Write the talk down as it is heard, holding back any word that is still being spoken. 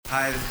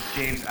Hi, this is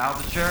James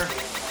Altucher.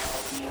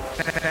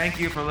 Thank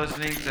you for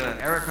listening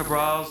to Eric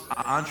Cabral's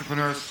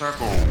Entrepreneur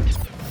Circle. You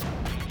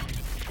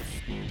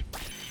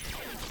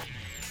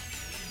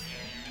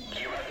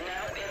have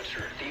now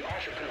entered the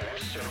Entrepreneur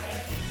Circle.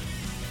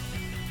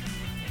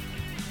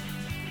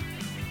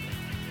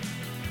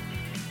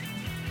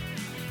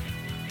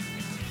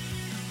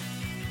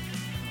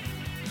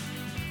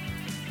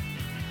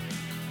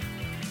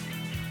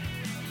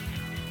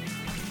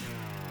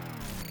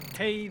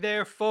 Hey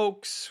there,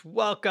 folks.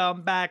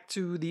 Welcome back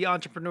to the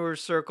Entrepreneur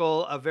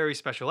Circle, a very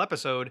special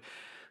episode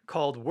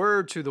called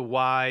Word to the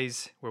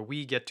Wise, where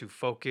we get to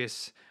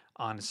focus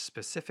on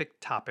specific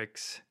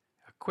topics,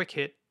 a quick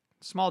hit,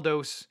 small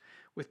dose,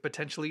 with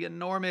potentially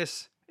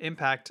enormous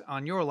impact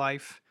on your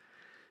life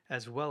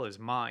as well as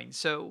mine.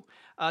 So,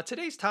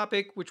 today's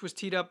topic, which was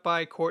teed up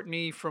by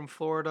Courtney from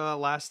Florida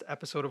last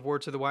episode of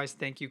Word to the Wise.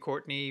 Thank you,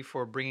 Courtney,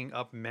 for bringing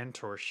up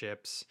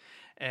mentorships.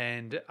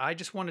 And I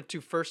just wanted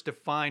to first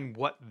define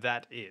what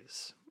that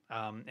is.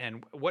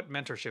 And what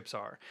mentorships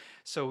are.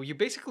 So, you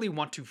basically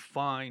want to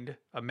find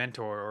a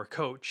mentor or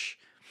coach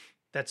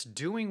that's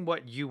doing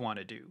what you want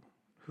to do,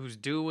 who's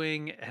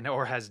doing and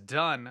or has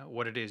done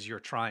what it is you're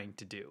trying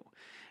to do.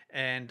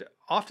 And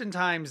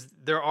oftentimes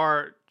there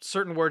are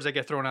certain words that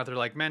get thrown out there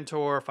like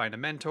mentor, find a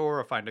mentor,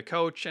 or find a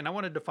coach. And I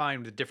want to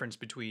define the difference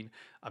between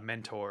a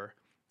mentor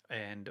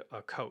and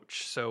a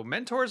coach. So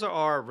mentors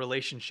are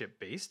relationship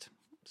based.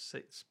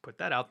 Let's put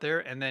that out there.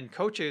 And then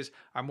coaches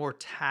are more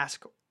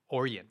task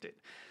oriented.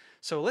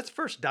 So let's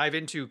first dive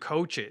into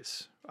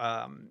coaches,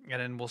 and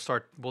then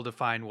we'll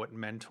define what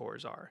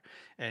mentors are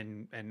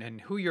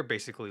and who you're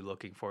basically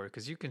looking for,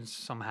 because you can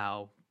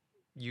somehow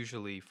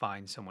usually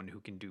find someone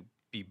who can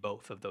be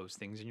both of those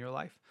things in your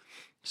life.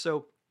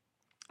 So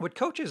what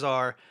coaches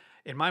are,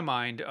 in my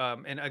mind,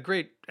 and a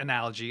great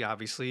analogy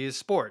obviously is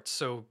sports.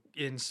 So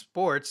in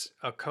sports,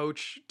 a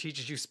coach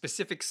teaches you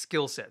specific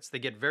skill sets. They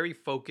get very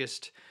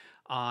focused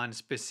on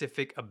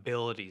specific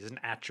abilities and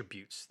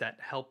attributes that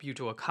help you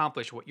to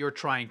accomplish what you're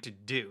trying to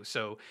do.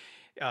 So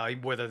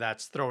whether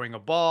that's throwing a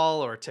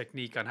ball or a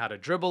technique on how to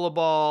dribble a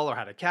ball or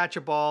how to catch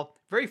a ball,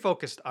 very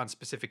focused on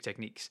specific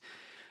techniques.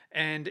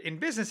 And in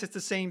business, it's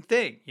the same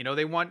thing. You know,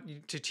 they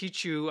want to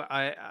teach you,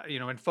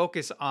 and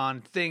focus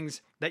on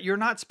things that you're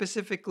not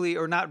specifically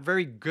or not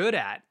very good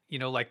at. You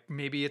know, like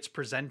maybe it's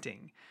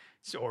presenting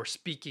or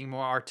speaking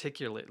more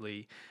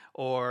articulately,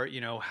 or,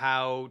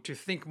 how to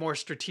think more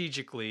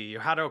strategically,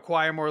 or how to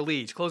acquire more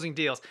leads, closing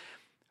deals,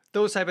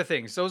 those type of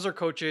things. Those are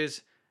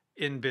coaches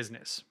in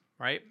business,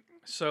 right?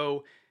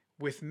 So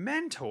with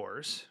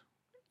mentors,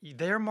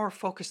 they're more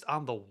focused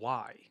on the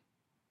why,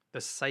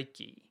 the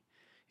psyche,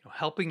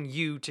 helping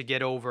you to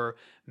get over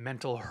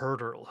mental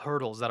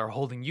hurdles that are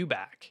holding you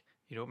back.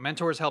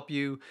 Mentors help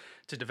you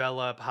to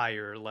develop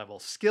higher level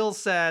skill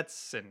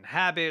sets and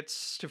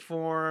habits to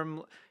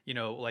form,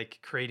 like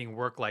creating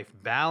work-life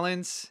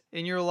balance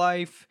in your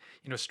life,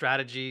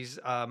 strategies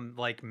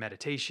like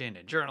meditation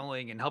and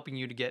journaling, and helping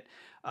you to get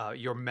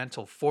your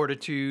mental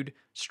fortitude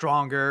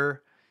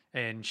stronger,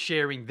 and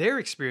sharing their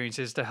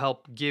experiences to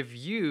help give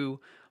you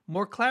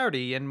more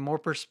clarity and more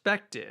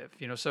perspective.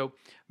 So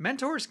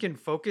mentors can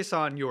focus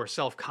on your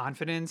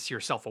self-confidence, your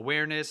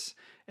self-awareness,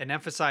 and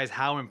emphasize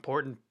how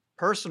important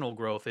personal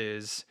growth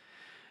is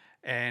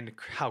and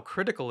how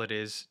critical it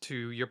is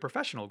to your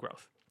professional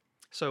growth.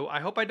 So I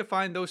hope I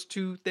defined those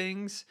two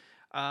things.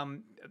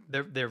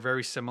 They're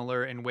very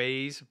similar in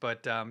ways,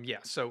 but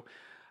so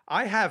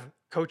I have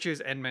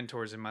coaches and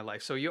mentors in my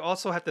life. So you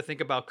also have to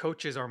think about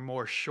coaches are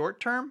more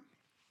short-term,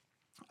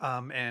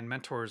 and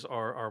mentors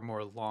are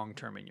more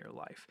long-term in your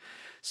life.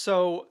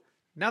 So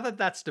now that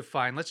that's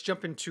defined, let's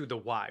jump into the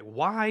why.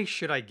 Why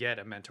should I get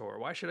a mentor?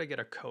 Why should I get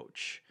a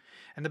coach?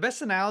 And the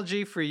best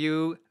analogy for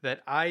you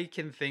that I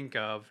can think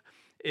of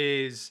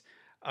is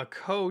a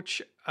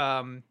coach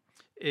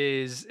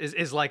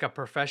is like a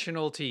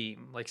professional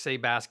team, like say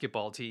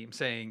basketball team,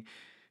 saying,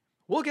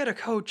 we'll get a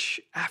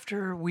coach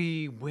after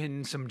we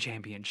win some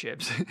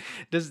championships.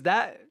 Does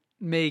that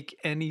make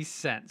any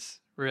sense?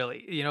 Really?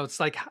 It's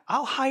like,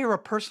 I'll hire a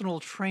personal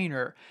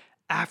trainer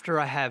after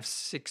I have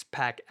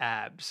six-pack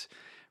abs.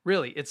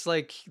 Really, it's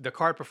like the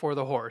cart before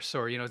the horse,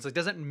 or, it's like,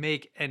 doesn't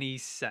make any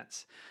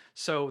sense.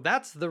 So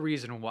that's the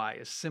reason why,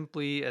 as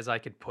simply as I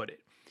could put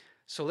it.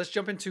 So let's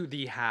jump into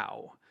the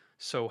how.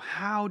 So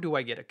how do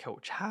I get a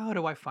coach? How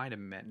do I find a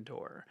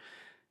mentor?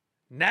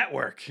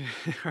 Network,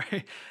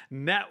 right?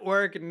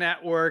 Network.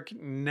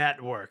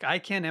 I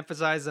can't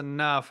emphasize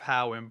enough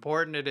how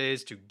important it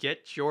is to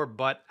get your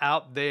butt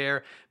out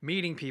there,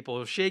 meeting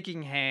people,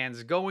 shaking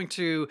hands, going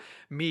to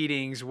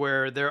meetings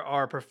where there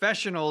are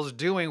professionals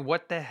doing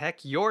what the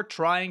heck you're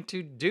trying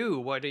to do.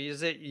 What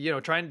is it,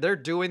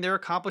 they're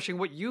accomplishing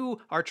what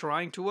you are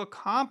trying to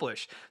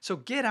accomplish. So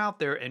get out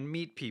there and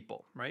meet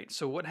people, right?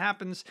 So what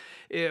happens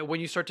when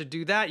you start to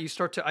do that, you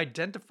start to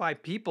identify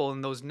people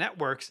in those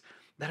networks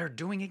that are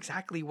doing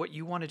exactly what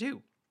you want to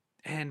do.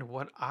 And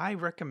what I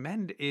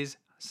recommend is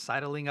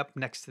sidling up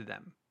next to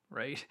them,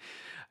 right?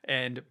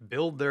 And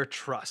build their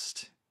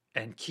trust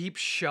and keep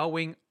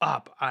showing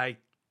up. I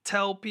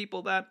tell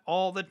people that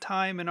all the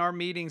time in our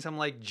meetings. I'm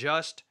like,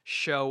 just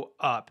show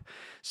up.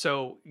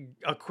 So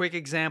a quick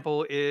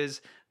example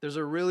is there's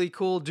a really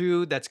cool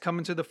dude that's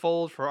coming to the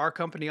fold for our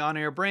company, On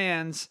Air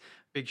Brands.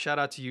 Big shout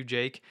out to you,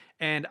 Jake.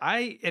 And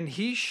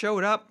he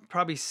showed up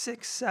probably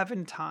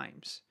 6-7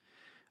 times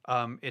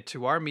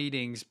to our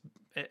meetings,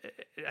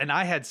 and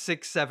I had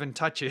 6-7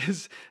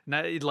 touches,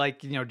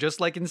 like,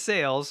 just like in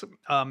sales,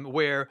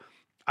 where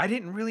I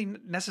didn't really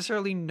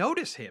necessarily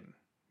notice him.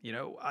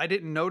 I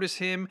didn't notice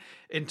him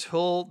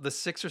until the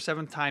 6th or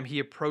 7th time he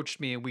approached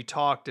me and we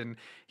talked, and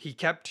he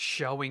kept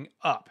showing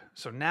up.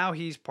 So now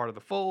he's part of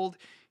the fold.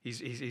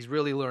 He's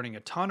really learning a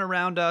ton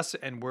around us,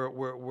 and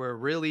we're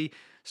really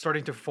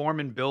starting to form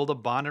and build a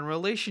bond and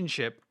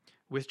relationship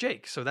with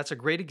Jake. So that's a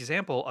great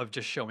example of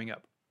just showing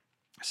up.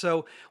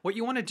 So what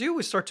you want to do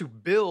is start to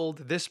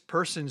build this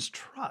person's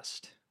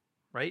trust,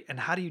 right? And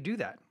how do you do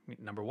that?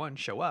 Number one,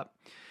 show up.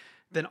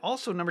 Then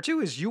also number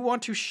two is you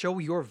want to show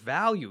your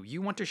value.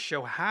 You want to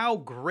show how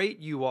great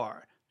you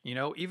are.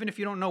 Even if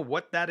you don't know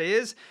what that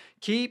is,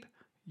 keep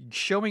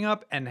showing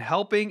up and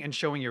helping and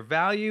showing your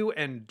value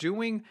and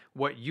doing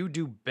what you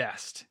do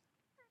best.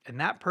 And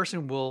that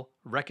person will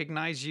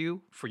recognize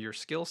you for your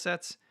skill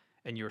sets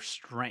and your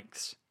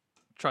strengths.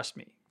 Trust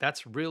me,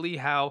 that's really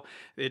how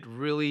it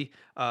really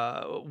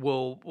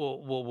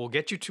will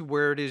get you to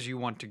where it is you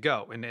want to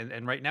go.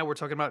 And right now we're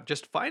talking about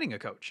just finding a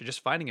coach,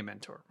 just finding a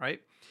mentor, right?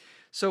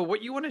 So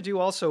what you want to do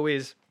also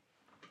is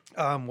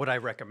what I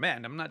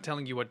recommend. I'm not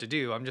telling you what to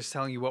do. I'm just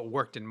telling you what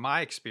worked in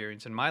my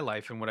experience in my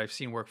life and what I've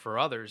seen work for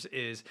others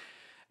is,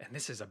 and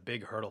this is a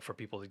big hurdle for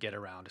people to get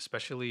around,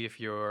 especially if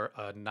you're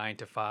a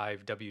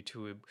 9-to-5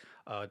 W-2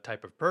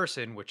 type of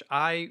person, which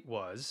I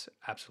was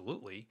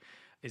absolutely,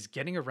 is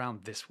getting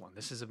around this one.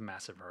 This is a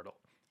massive hurdle.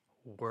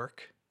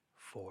 Work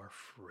for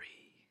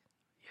free.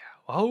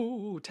 Yeah.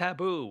 Oh,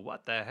 taboo.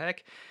 What the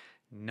heck?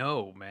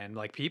 No, man.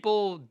 Like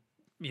people,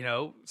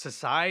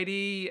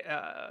 society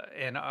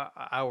and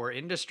our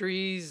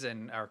industries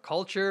and our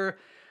culture,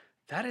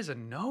 that is a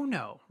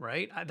no-no,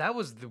 right? That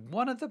was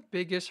one of the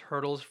biggest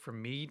hurdles for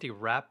me to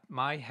wrap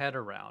my head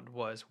around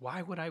was,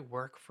 why would I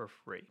work for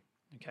free?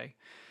 Okay.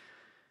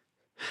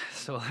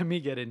 So let me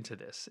get into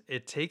this.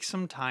 It takes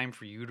some time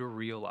for you to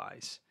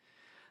realize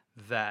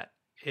that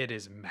it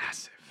is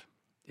massive.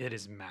 It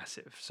is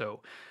massive.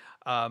 So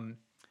the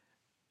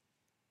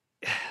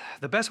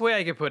best way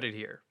I can put it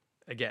here,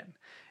 again,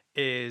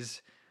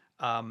 is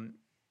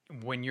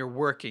when you're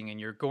working and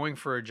you're going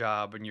for a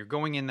job and you're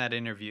going in that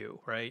interview,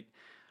 right?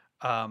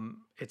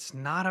 It's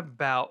not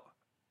about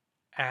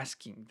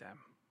asking them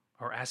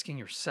or asking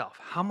yourself,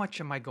 how much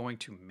am I going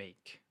to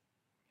make?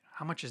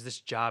 How much is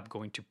this job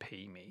going to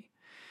pay me?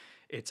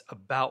 It's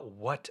about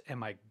what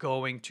am I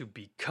going to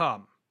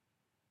become?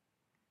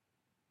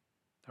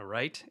 All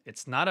right?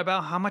 It's not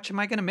about how much am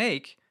I going to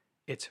make.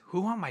 It's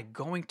who am I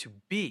going to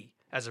be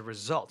as a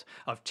result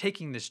of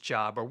taking this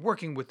job or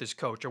working with this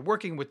coach or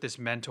working with this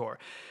mentor.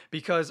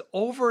 Because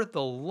over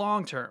the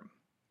long term,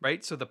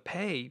 right? So the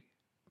pay,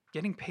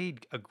 getting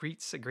paid a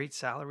great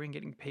salary and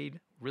getting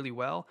paid really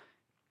well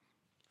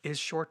is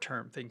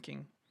short-term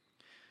thinking.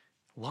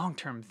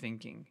 Long-term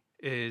thinking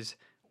is,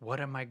 what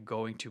am I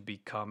going to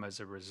become as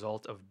a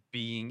result of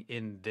being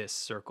in this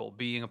circle,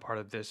 being a part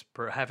of this,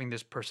 having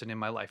this person in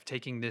my life,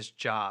 taking this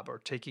job or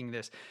taking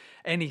this,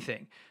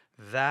 anything.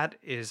 That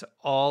is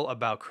all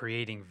about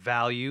creating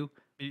value,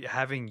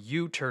 having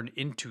you turn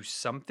into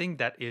something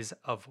that is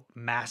of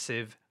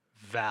massive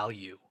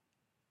value.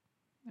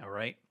 All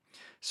right.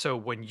 So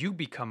when you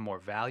become more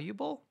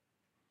valuable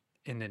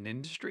in an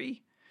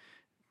industry,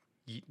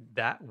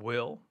 that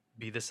will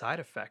be the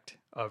side effect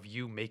of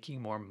you making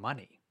more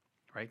money.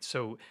 Right?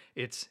 So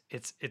it's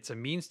a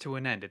means to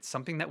an end. It's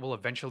something that will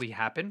eventually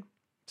happen.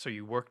 So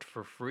you worked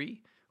for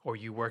free or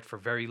you worked for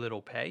very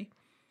little pay.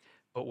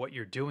 But what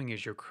you're doing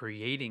is you're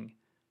creating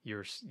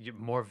your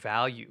more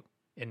value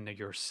in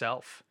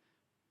yourself.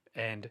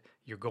 And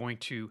you're going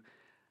to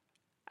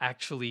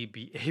actually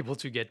be able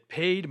to get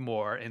paid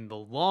more in the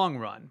long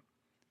run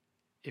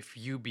if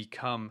you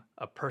become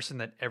a person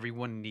that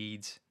everyone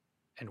needs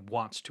and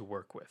wants to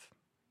work with.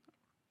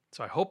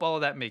 So I hope all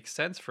of that makes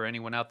sense for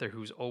anyone out there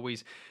who's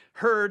always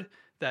heard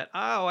that,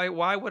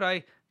 why would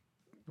I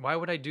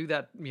do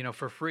that,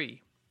 for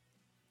free?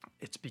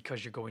 It's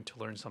because you're going to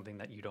learn something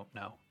that you don't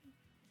know.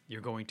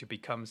 You're going to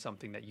become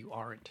something that you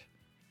aren't.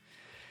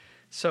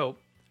 So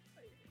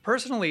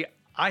personally,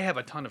 I have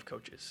a ton of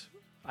coaches.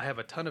 I have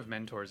a ton of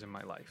mentors in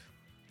my life.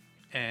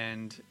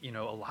 And,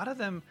 a lot of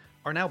them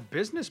are now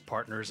business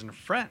partners and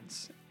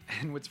friends.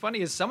 And what's funny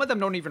is some of them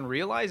don't even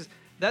realize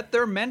that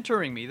they're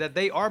mentoring me, that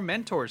they are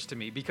mentors to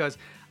me, because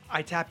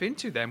I tap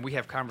into them. We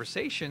have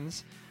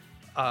conversations,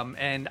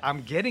 and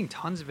I'm getting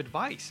tons of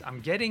advice.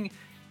 I'm getting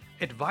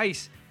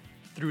advice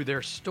through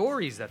their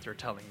stories that they're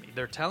telling me.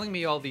 They're telling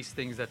me all these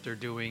things that they're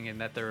doing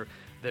and that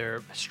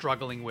they're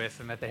struggling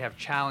with and that they have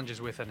challenges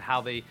with and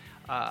how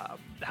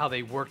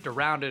they worked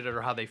around it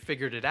or how they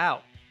figured it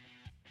out.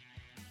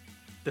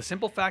 The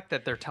simple fact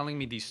that they're telling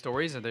me these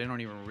stories and they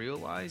don't even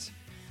realize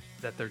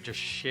that they're just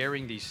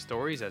sharing these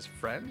stories as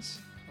friends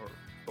or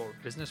or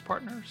business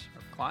partners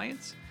or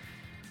clients,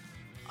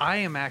 I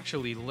am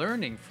actually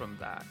learning from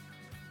that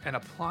and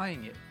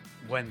applying it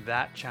when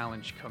that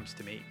challenge comes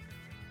to me,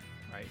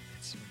 right?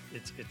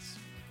 It's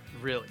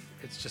really,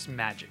 it's just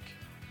magic.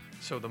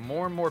 So the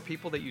more and more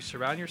people that you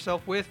surround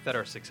yourself with that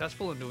are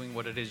successful in doing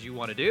what it is you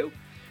want to do,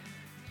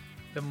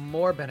 the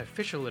more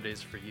beneficial it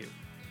is for you.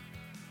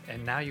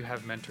 And now you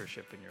have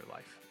mentorship in your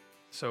life.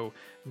 So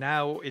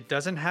now it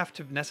doesn't have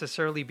to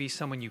necessarily be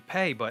someone you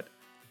pay, but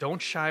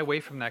don't shy away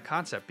from that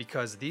concept,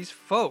 because these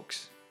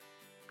folks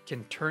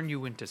can turn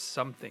you into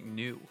something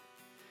new.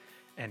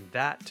 And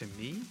that, to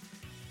me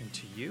and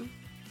to you,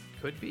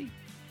 could be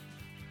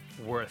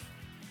worth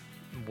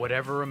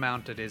whatever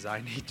amount it is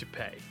I need to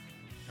pay.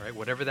 All right,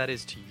 whatever that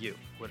is to you,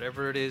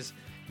 whatever it is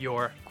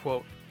you're,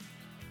 quote,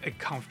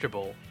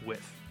 comfortable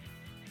with.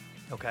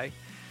 Okay,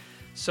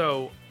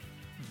 so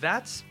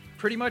that's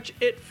pretty much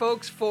it,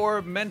 folks,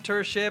 for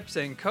mentorships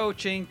and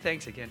coaching.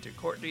 Thanks again to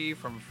Courtney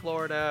from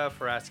Florida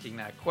for asking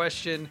that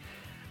question.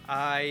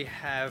 I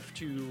have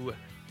to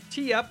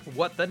tee up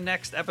what the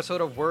next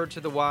episode of Word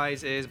to the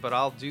Wise is, but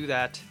I'll do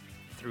that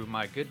through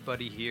my good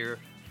buddy here,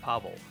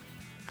 Pavel.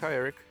 Hi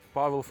Eric,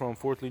 Pavel from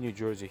Fort Lee, New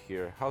Jersey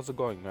here. How's it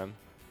going, man?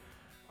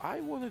 I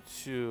wanted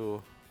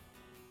to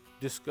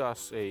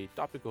discuss a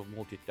topic of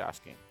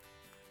multitasking.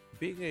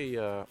 Being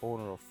a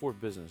owner of 4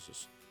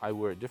 businesses, I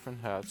wear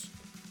different hats.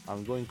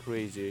 I'm going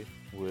crazy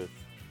with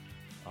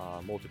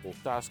multiple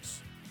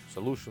tasks,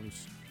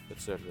 solutions,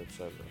 etc.,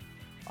 etc.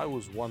 I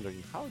was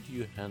wondering, how do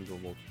you handle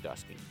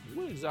multitasking?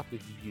 What exactly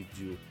do you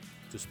do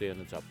to stay on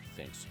the top of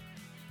things?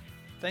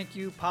 Thank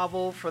you,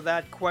 Pavel, for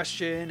that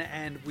question,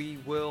 and we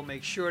will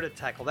make sure to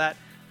tackle that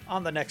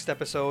on the next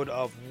episode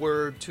of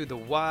Word to the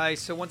Wise.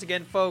 So once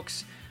again,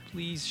 folks,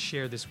 please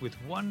share this with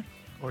 1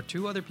 or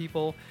 2 other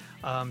people,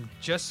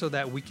 just so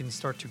that we can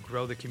start to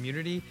grow the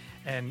community.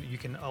 And you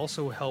can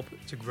also help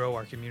to grow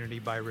our community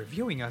by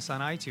reviewing us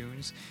on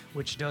iTunes,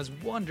 which does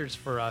wonders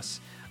for us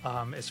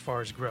as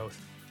far as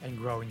growth and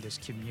growing this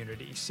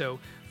community. So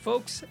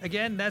folks,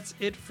 again, that's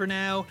it for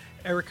now.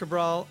 Eric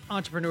Cabral,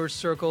 Entrepreneur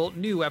Circle,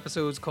 new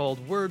episodes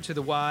called Word to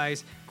the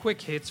Wise,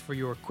 quick hits for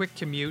your quick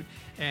commute.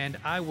 And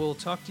I will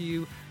talk to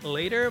you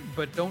later,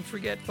 but don't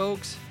forget,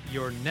 folks,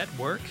 your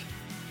network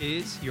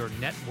is your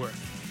net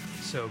worth.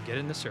 So get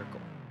in the circle.